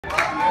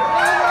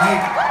Hey,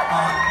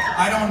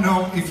 I don't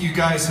know if you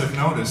guys have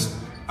noticed,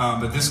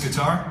 but this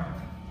guitar,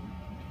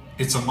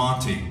 it's a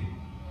Monty.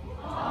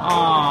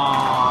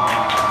 Aww.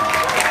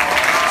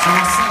 So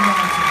let's sing on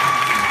to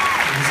Monty.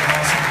 It was an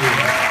awesome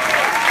dude.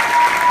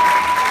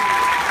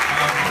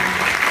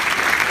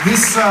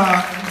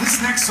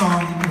 This next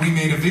song we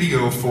made a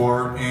video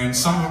for, and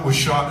some of it was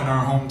shot in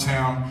our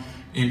hometown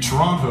in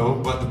Toronto,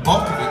 but the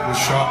bulk of it was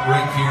shot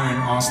right here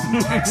in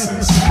Austin,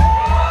 Texas.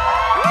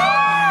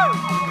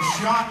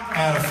 Shot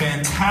at a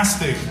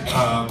fantastic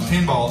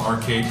pinball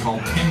arcade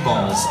called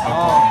Pinballs up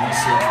on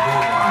Research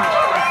Boulevard.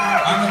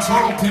 I'm a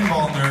total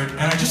pinball nerd,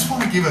 and I just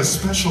want to give a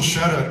special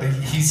shout out that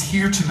he's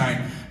here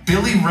tonight.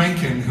 Billy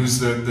Rankin, who's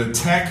the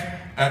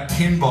tech at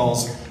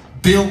Pinballs,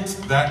 built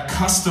that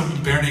custom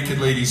Barenaked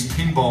Ladies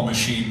pinball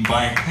machine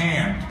by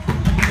hand.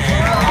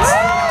 And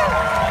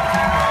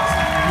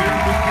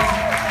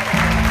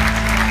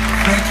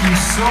thank you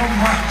so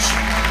much.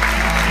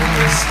 It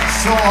was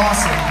so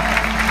awesome.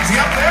 Is he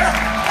up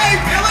there? Hey,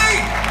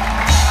 Billy!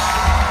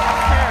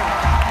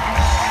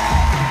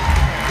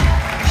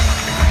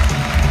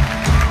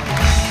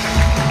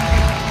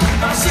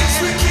 Now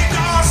since we came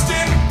to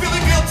Austin, Billy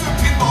built a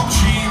pinball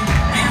machine.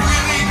 He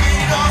really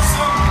made it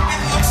awesome. It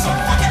looks so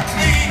fucking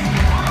clean.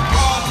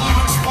 Raw, blue,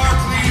 and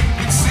sparkly.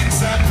 It sits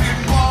at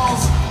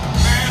pinballs.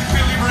 Man,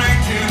 Billy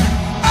Rankin,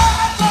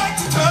 I'd like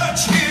to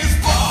touch his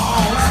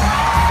balls.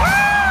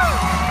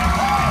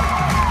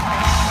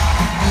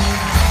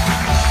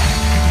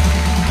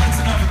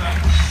 That's enough of that.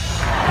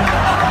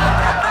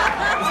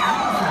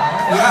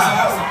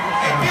 Yeah.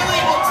 Hey, Billy,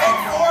 we'll take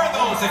 4 of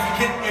those if you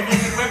can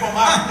whip them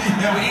up.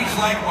 Yeah, we each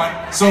like one.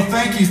 So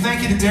thank you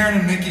to Darren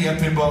and Mickey at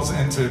Pinballs,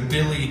 and to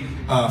Billy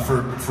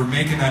for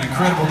making that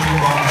incredible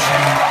pinball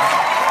machine,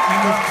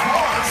 and of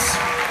course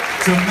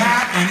to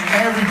Matt and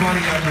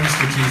everybody at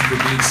Rooster Teeth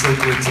for being so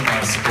good to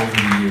us over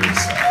the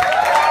years.